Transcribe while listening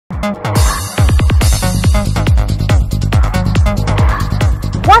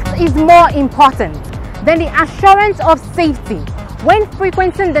What is more important than the assurance of safety when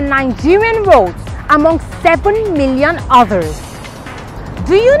frequenting the Nigerian roads among 7 million others?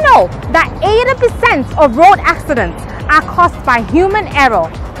 Do you know that 80% of road accidents are caused by human error,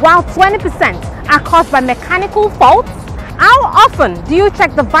 while 20% are caused by mechanical faults? How often do you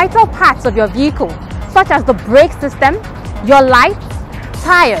check the vital parts of your vehicle, such as the brake system, your lights,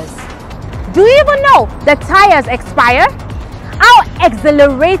 tires? Do you even know that tires expire? How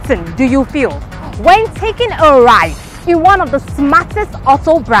exhilarating do you feel when taking a ride in one of the smartest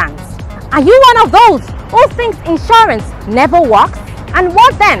auto brands? Are you one of those who thinks insurance never works? And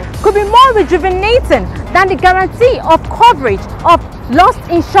what then could be more rejuvenating than the guarantee of coverage of lost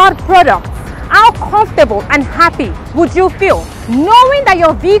insured products? How comfortable and happy would you feel knowing that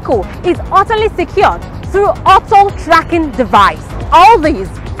your vehicle is utterly secured through auto tracking device? All these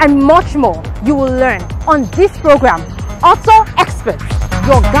and much more you will learn on this program, Auto Xpat,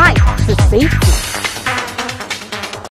 your guide to safety.